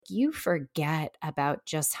you forget about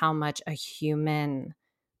just how much a human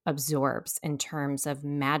absorbs in terms of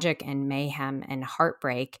magic and mayhem and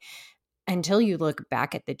heartbreak until you look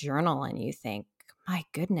back at the journal and you think, my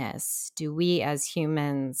goodness, do we as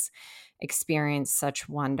humans experience such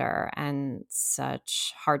wonder and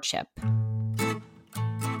such hardship?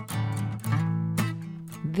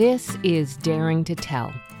 This is Daring to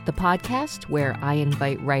Tell, the podcast where I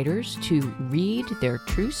invite writers to read their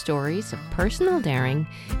true stories of personal daring.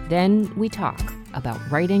 Then we talk about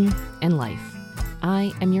writing and life.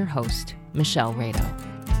 I am your host, Michelle Rado.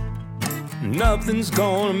 Nothing's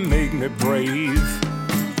gonna make me brave,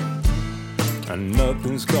 and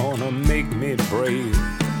nothing's gonna make me brave.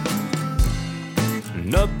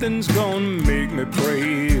 Nothing's gonna make me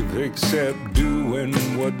brave except doing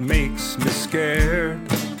what makes me scared.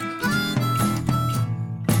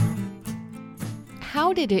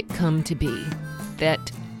 How did it come to be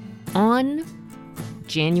that on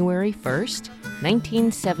January 1st,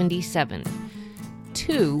 1977,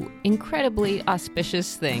 two incredibly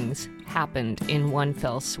auspicious things happened in one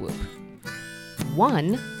fell swoop?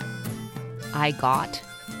 One, I got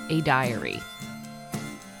a diary.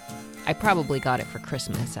 I probably got it for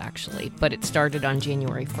Christmas, actually, but it started on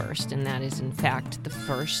January 1st, and that is, in fact, the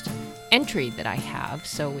first entry that I have.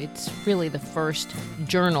 So it's really the first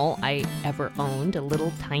journal I ever owned, a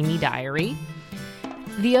little tiny diary.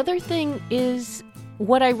 The other thing is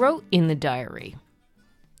what I wrote in the diary.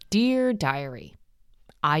 Dear Diary,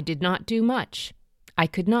 I did not do much. I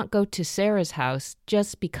could not go to Sarah's house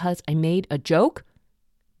just because I made a joke.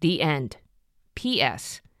 The end.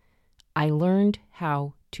 P.S. I learned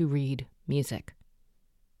how to read music.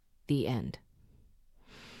 The end.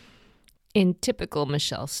 In typical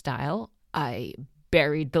Michelle style, I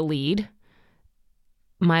buried the lead.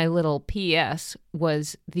 My little P.S.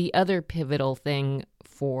 was the other pivotal thing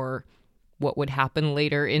for what would happen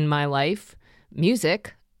later in my life.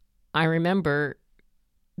 Music. I remember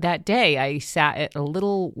that day I sat at a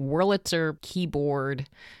little Wurlitzer keyboard.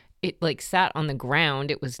 It sat on the ground.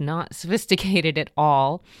 It was not sophisticated at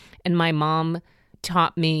all. And my mom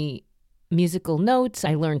taught me musical notes.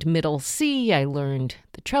 I learned middle C, I learned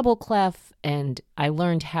the treble clef, and I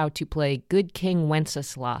learned how to play Good King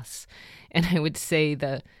Wenceslas. And I would say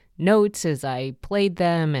the notes as I played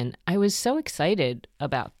them, and I was so excited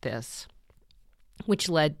about this, which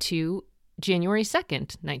led to January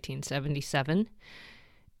 2nd, 1977.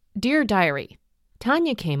 Dear Diary,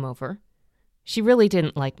 Tanya came over. She really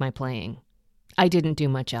didn't like my playing. I didn't do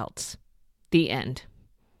much else. The end.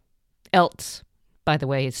 Else, by the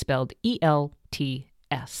way, is spelled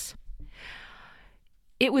E-L-T-S.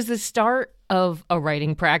 It was the start of a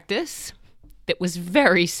writing practice that was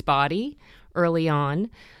very spotty early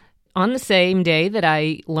on. On the same day that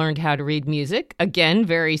I learned how to read music, again,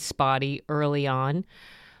 very spotty early on.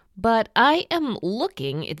 But I am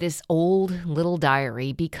looking at this old little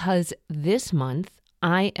diary because this month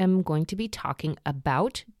I am going to be talking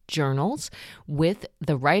about journals with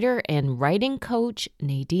the writer and writing coach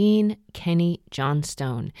Nadine Kenny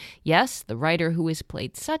Johnstone. Yes, the writer who has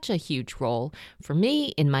played such a huge role for me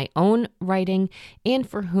in my own writing and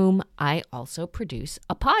for whom I also produce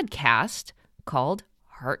a podcast called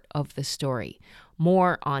Heart of the Story.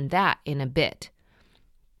 More on that in a bit.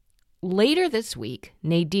 Later this week,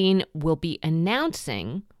 Nadine will be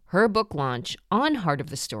announcing her book launch on Heart of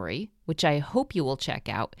the Story, which I hope you will check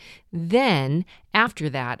out. Then, after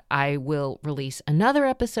that, I will release another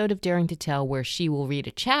episode of Daring to Tell where she will read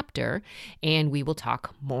a chapter, and we will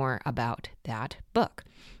talk more about that book.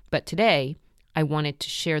 But today, I wanted to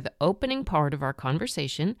share the opening part of our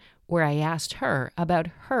conversation where I asked her about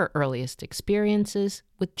her earliest experiences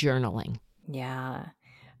with journaling. Yeah.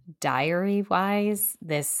 Diary-wise,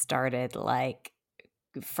 this started like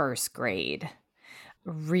first grade.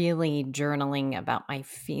 Really journaling about my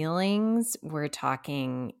feelings. We're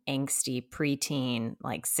talking angsty preteen,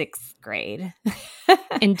 like sixth grade.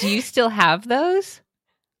 And do you still have those?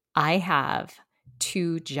 I have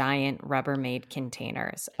 2 giant Rubbermaid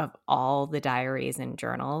containers of all the diaries and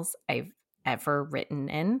journals I've ever written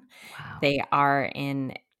in. Wow. They are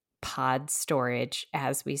in pod storage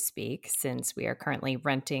as we speak, since we are currently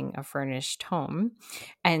renting a furnished home.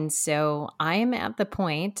 And so I'm at the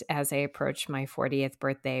point as I approach my 40th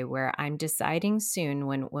birthday where I'm deciding soon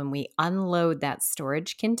when we unload that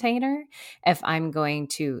storage container, if I'm going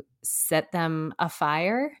to set them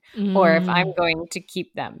afire or if I'm going to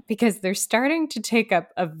keep them, because they're starting to take up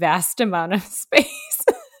a vast amount of space.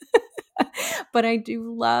 But I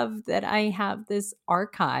do love that I have this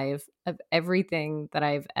archive of everything that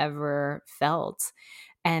I've ever felt.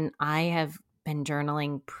 And I have been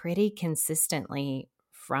journaling pretty consistently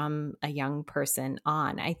from a young person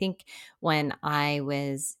on. I think when I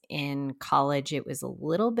was in college, it was a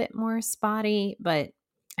little bit more spotty, but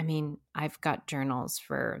I mean, I've got journals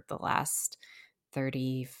for the last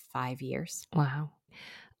 35 years. Wow.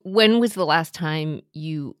 When was the last time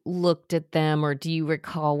you looked at them, or do you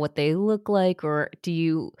recall what they look like, or do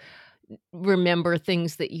you remember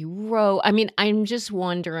things that you wrote? I mean, I'm just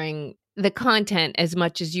wondering the content as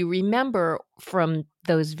much as you remember from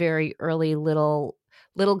those very early little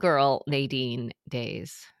girl Nadine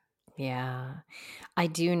days. Yeah. I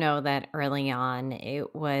do know that early on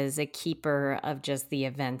it was a keeper of just the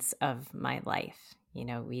events of my life. You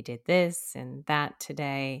know, we did this and that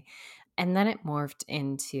today. And then it morphed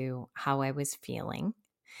into how I was feeling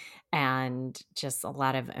and just a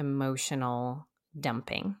lot of emotional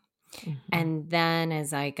dumping. Mhm. And then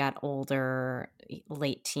as I got older,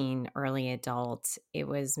 late teen, early adult, it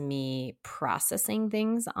was me processing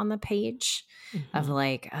things on the page of Mhm.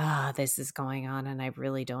 like, this is going on and I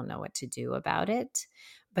really don't know what to do about it.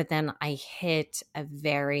 But then I hit a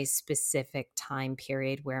very specific time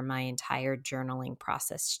period where my entire journaling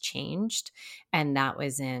process changed. And that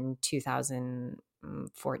was in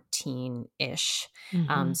 2014 ish.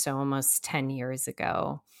 Mhm. So almost 10 years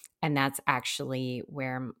ago. And that's actually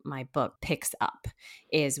where my book picks up,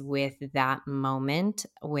 is with that moment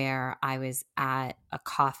where I was at a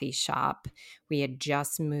coffee shop. We had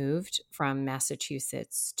just moved from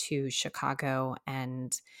Massachusetts to Chicago,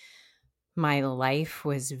 and my life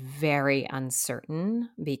was very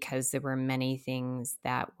uncertain because there were many things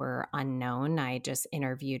that were unknown. I just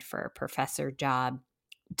interviewed for a professor job,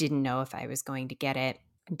 didn't know if I was going to get it,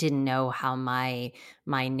 didn't know how my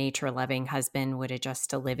nature loving husband would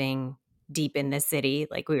adjust to living deep in the city,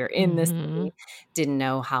 like we were in the Mhm. city, didn't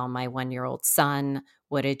know how my 1-year-old son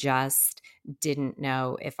would adjust, didn't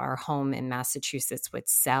know if our home in Massachusetts would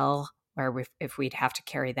sell, or if we'd have to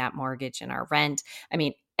carry that mortgage and our rent. I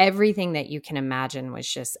mean, everything that you can imagine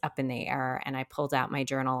was just up in the air. And I pulled out my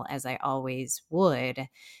journal, as I always would,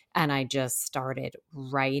 and I just started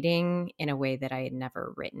writing in a way that I had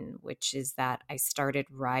never written, which is that I started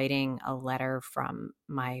writing a letter from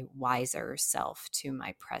my wiser self to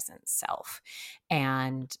my present self.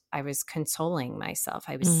 And I was consoling myself.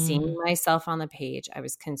 I was seeing Mm. myself on the page. I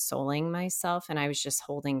was consoling myself, and I was just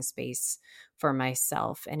holding space for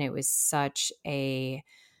myself. And it was such a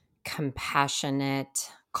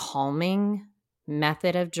compassionate, calming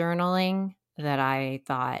method of journaling that I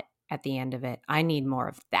thought at the end of it, I need more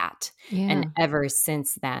of that. Yeah. And ever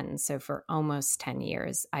since then, so for almost 10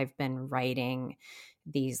 years, I've been writing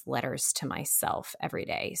these letters to myself every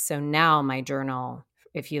day. So now my journal,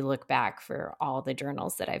 if you look back for all the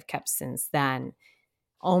journals that I've kept since then,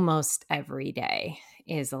 almost every day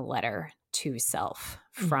is a letter to self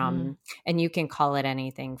Mhm. and you can call it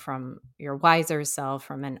anything from your wiser self,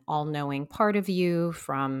 from an all-knowing part of you,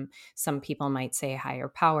 from, some people might say, higher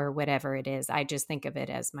power, whatever it is. I just think of it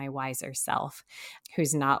as my wiser self,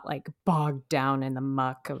 who's not like bogged down in the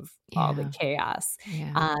muck of all the Yeah. chaos.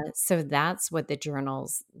 Yeah. So that's what the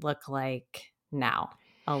journals look like now.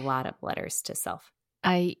 A lot of letters to self.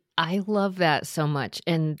 I love that so much,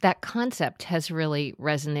 and that concept has really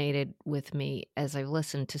resonated with me as I've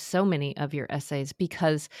listened to so many of your essays,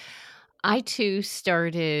 because I too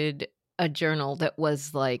started a journal that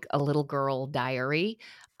was like a little girl diary.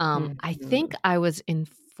 I think Mhm. I was in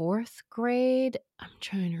 4th grade. I'm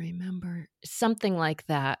trying to remember. Something like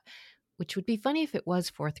that, which would be funny if it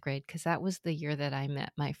was 4th grade, because that was the year that I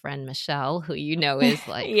met my friend Michelle, who is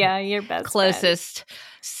like Yeah, your best friend. closest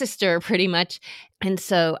sister pretty much. And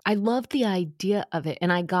so I loved the idea of it.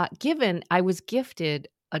 And I was gifted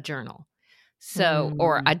a journal. So,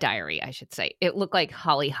 or a Mm. diary, I should say. It looked like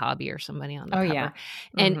Holly Hobby or somebody on the Oh, cover. yeah.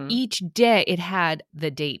 And Mhm. each day it had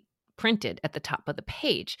the date printed at the top of the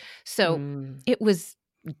page. So Mm. it was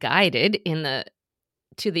guided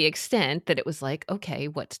to the extent that it was like, okay,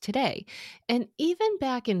 what's today? And even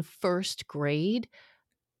back in 1st grade,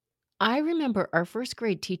 I remember our 1st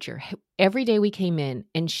grade teacher, every day we came in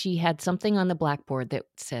and she had something on the blackboard that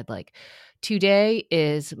said like, today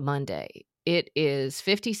is Monday. It is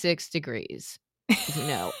 56 degrees.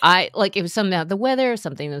 It was something about the weather,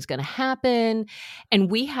 something that was going to happen. And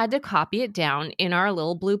we had to copy it down in our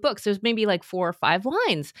little blue books. There's maybe like 4 or 5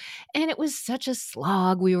 lines. And it was such a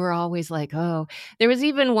slog. We were always like, oh, there was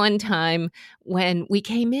even one time when we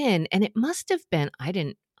came in and it must have been,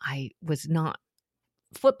 I was not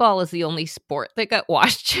football is the only sport that got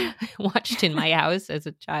watched in my house as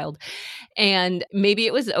a child. And maybe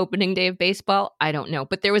it was the opening day of baseball. I don't know.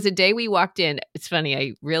 But there was a day we walked in. It's funny.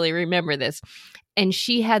 I really remember this. And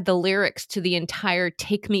she had the lyrics to the entire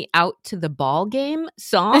Take Me Out to the Ball Game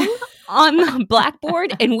song on the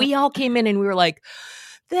blackboard. And we all came in and we were like,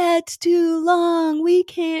 that's too long. We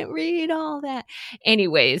can't read all that.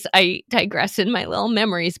 Anyways, I digress in my little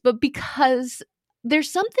memories. But because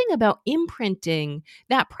there's something about imprinting,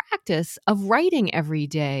 that practice of writing every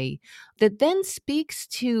day, that then speaks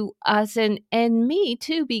to us and me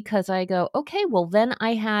too, because I go, okay, well then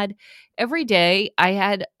every day I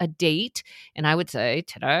had a date, and I would say,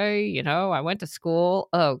 today, I went to school.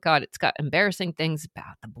 Oh God, it's got embarrassing things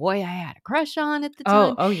about the boy I had a crush on at the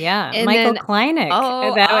time. Oh yeah. And Michael then, Kleinek.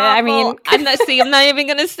 Oh, I mean, I'm not even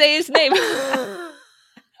going to say his name.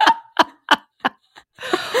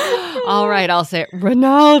 All right, I'll say it.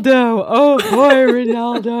 Ronaldo. Oh boy,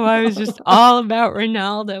 Ronaldo. I was just all about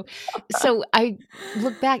Ronaldo. So I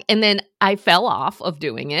look back, and then I fell off of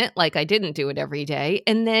doing it. Like, I didn't do it every day.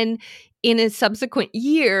 And then in a subsequent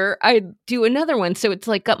year, I do another one. So it's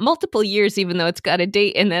like got multiple years, even though it's got a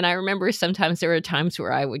date. And then I remember sometimes there were times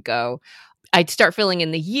where I'd start filling in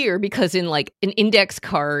the year, because in like an index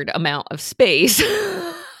card amount of space,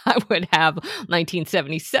 I would have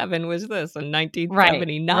 1977 was this, and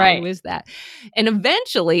 1979 was that. And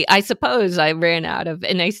eventually, I suppose I ran out of,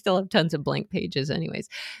 and I still have tons of blank pages anyways.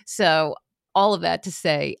 So all of that to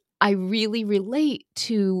say, I really relate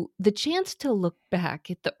to the chance to look back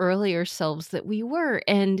at the earlier selves that we were.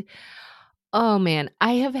 And oh man,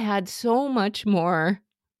 I have had so much more,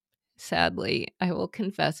 sadly, I will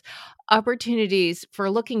confess, opportunities for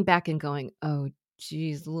looking back and going, oh,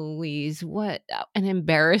 geez, Louise, what an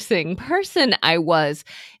embarrassing person I was,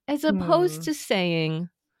 as opposed to saying,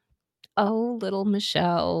 oh, little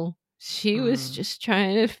Michelle, she was just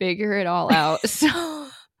trying to figure it all out. So,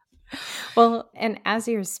 well, and as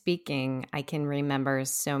you're speaking, I can remember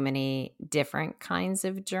so many different kinds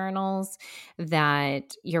of journals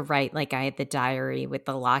that you're right. Like, I had the diary with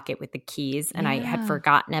the locket with the keys, and I had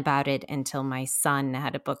forgotten about it until my son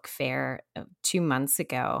had a book fair 2 months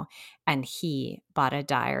ago, and he bought a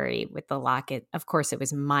diary with the locket. Of course, it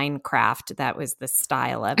was Minecraft. That was the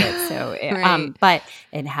style of it. So, but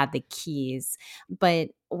it had the keys.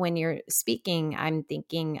 But when you're speaking, I'm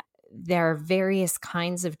thinking, there are various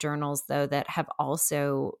kinds of journals, though, that have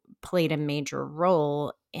also played a major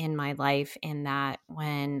role in my life, in that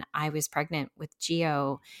when I was pregnant with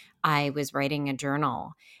Gio, I was writing a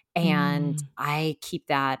journal. And I keep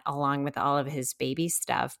that along with all of his baby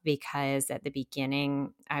stuff, because at the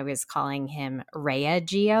beginning I was calling him Rhea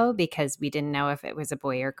Gio, because we didn't know if it was a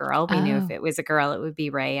boy or girl. We knew if it was a girl, it would be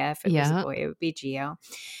Rhea. If it was a boy, it would be Gio.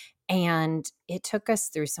 And it took us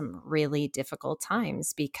through some really difficult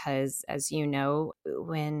times, because, as you know,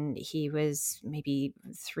 when he was maybe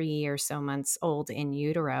 3 or so months old in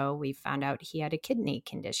utero, we found out he had a kidney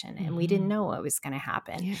condition, and we didn't know what was going to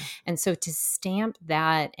happen. Yeah. And so to stamp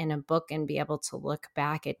that in a book and be able to look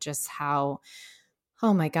back at just how,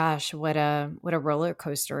 oh my gosh, what a roller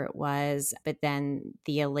coaster it was. But then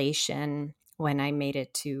the elation when I made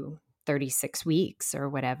it to 36 weeks or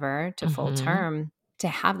whatever to full term, to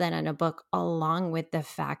have that in a book, along with the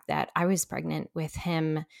fact that I was pregnant with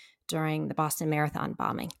him during the Boston Marathon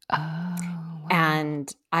bombing. Oh, wow.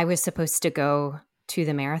 And I was supposed to go to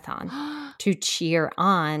the marathon to cheer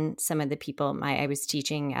on some of the people. I was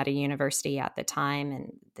teaching at a university at the time,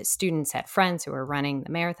 and the students had friends who were running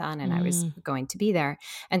the marathon, and I was going to be there.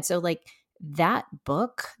 And so, like, that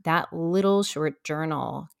book, that little short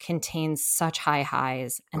journal, contains such high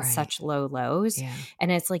highs and such low lows. Yeah.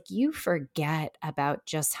 And it's like, you forget about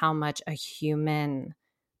just how much a human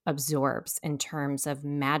absorbs in terms of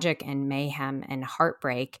magic and mayhem and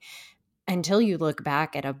heartbreak, until you look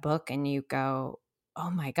back at a book and you go, oh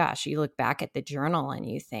my gosh, you look back at the journal and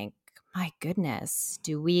you think, my goodness,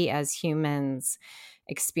 do we as humans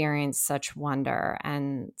experience such wonder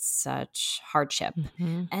and such hardship?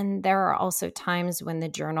 And there are also times when the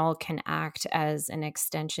journal can act as an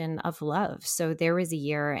extension of love. So there was a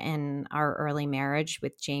year in our early marriage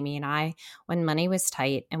with Jamie and I when money was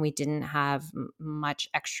tight and we didn't have much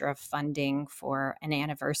extra funding for an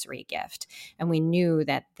anniversary gift. And we knew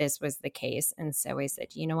that this was the case. And so we said,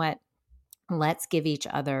 you know what? Let's give each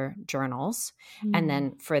other journals. And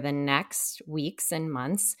then for the next weeks and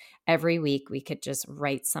months, every week we could just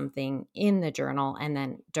write something in the journal. And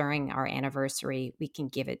then during our anniversary, we can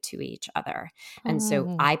give it to each other. And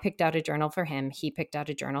so I picked out a journal for him. He picked out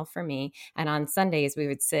a journal for me. And on Sundays, we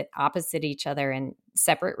would sit opposite each other in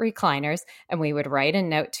separate recliners, and we would write a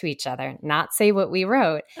note to each other, not say what we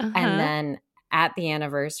wrote. And then at the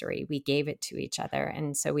anniversary, we gave it to each other.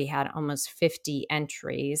 And so we had almost 50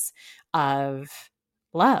 entries of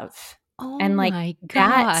love. Oh, and like my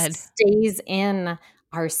that God. stays in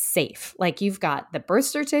our safe. Like you've got the birth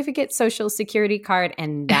certificate, social security card,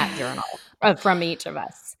 and that journal from each of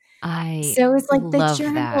us. So it's like the love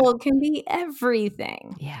journal can be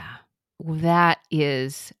everything. Yeah. That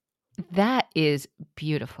is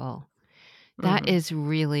beautiful. That is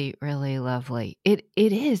really, really lovely. It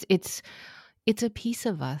is. It's a piece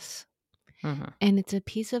of us. And it's a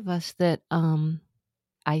piece of us that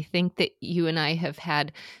I think that you and I have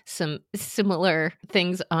had some similar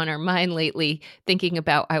things on our mind lately, thinking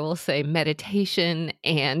about, I will say, meditation.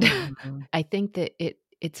 And I think that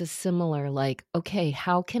it's a similar, like, okay,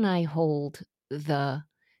 how can I hold the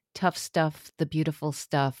tough stuff, the beautiful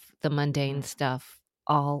stuff, the mundane stuff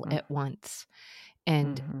all at once?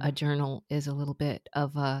 And a journal is a little bit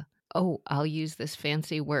of I'll use this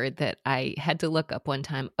fancy word that I had to look up one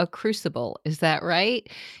time, a crucible. Is that right?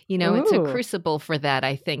 It's a crucible for that,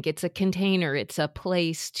 I think. It's a container. It's a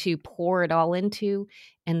place to pour it all into.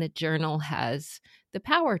 And the journal has the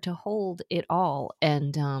power to hold it all.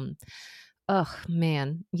 And, oh,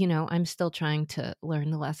 man, I'm still trying to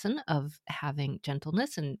learn the lesson of having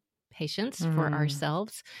gentleness and patience for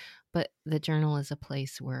ourselves. But the journal is a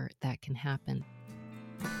place where that can happen.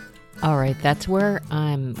 All right, that's where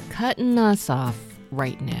I'm cutting us off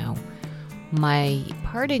right now. My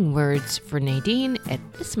parting words for Nadine at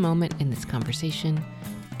this moment in this conversation: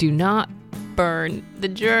 do not burn the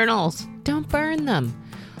journals. Don't burn them.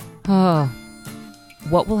 Oh,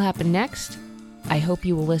 what will happen next? I hope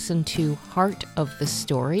you will listen to Heart of the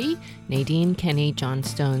Story, Nadine Kenny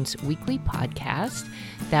Johnstone's weekly podcast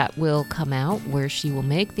that will come out, where she will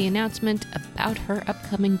make the announcement about her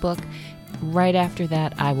upcoming book. Right after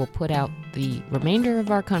that, I will put out the remainder of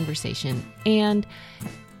our conversation and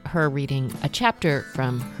her reading a chapter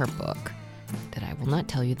from her book that I will not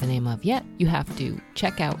tell you the name of yet. You have to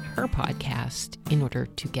check out her podcast in order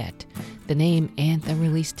to get the name and the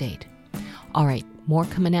release date. All right, more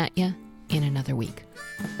coming at you in another week.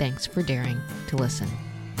 Thanks for daring to listen.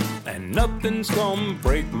 And nothing's gonna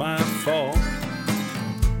break my fall.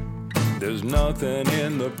 There's nothing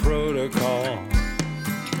in the protocol.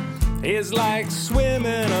 It's like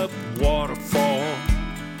swimming up waterfall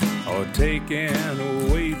or taking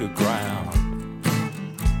away the ground.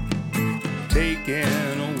 Taking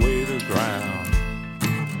away the ground.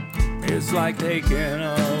 It's like taking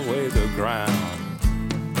away